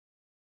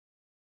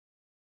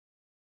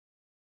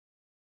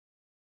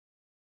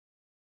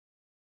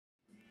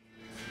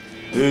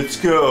Let's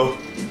go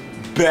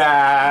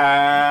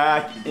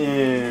back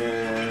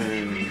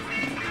in.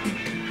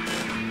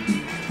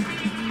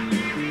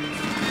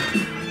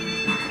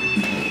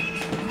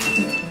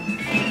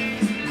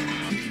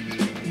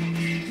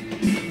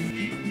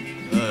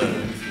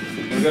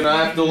 We're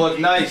gonna have to look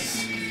nice.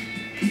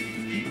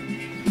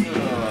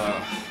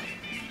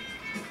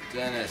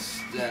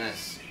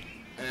 Dennis,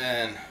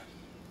 man.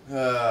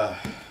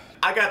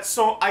 I got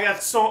so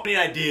many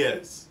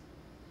ideas.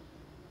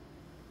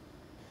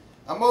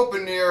 I'm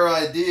open to your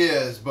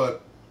ideas,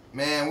 but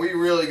man, we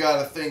really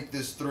gotta think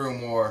this through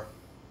more.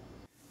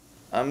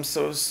 I'm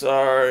so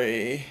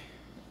sorry.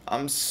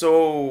 I'm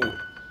so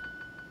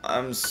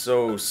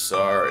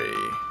sorry.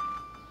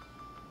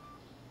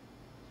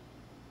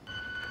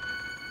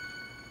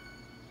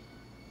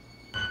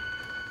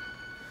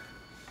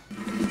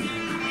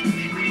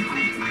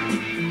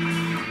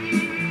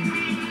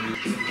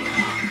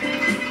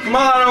 Come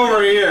on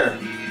over here.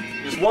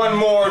 There's one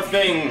more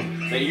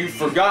thing that you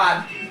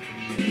forgot.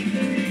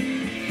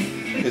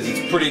 Because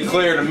it's pretty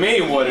clear to me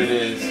what it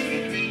is.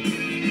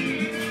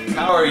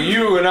 How are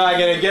you and I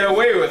gonna get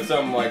away with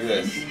something like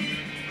this?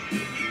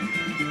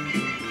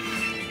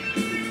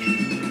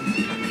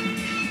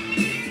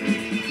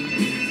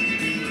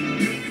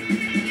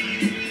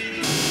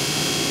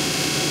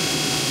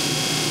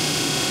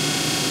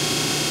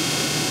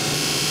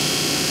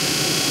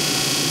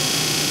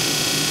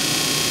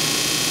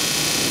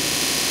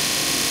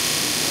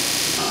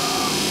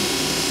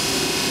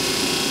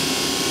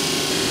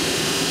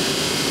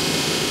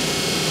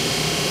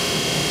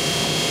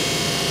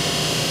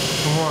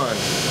 Come on.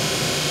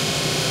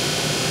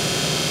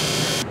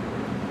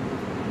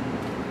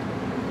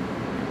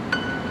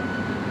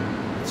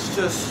 It's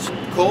just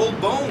cold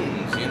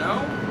bones, you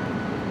know?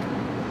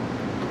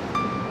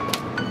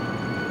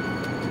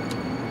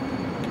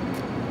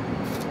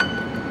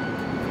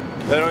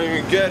 I don't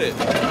even get it.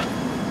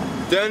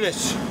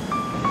 Dennis!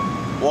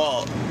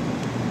 Walt.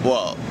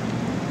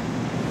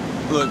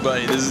 Look,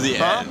 buddy, this is the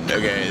end,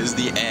 okay? This is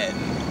the end.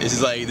 This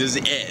is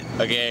it,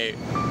 okay?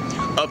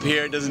 Up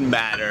here, it doesn't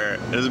matter.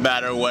 It doesn't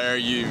matter where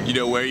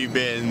where you've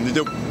been.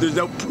 There's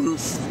no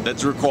proof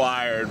that's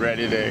required or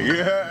anything.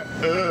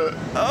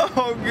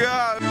 Oh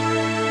God.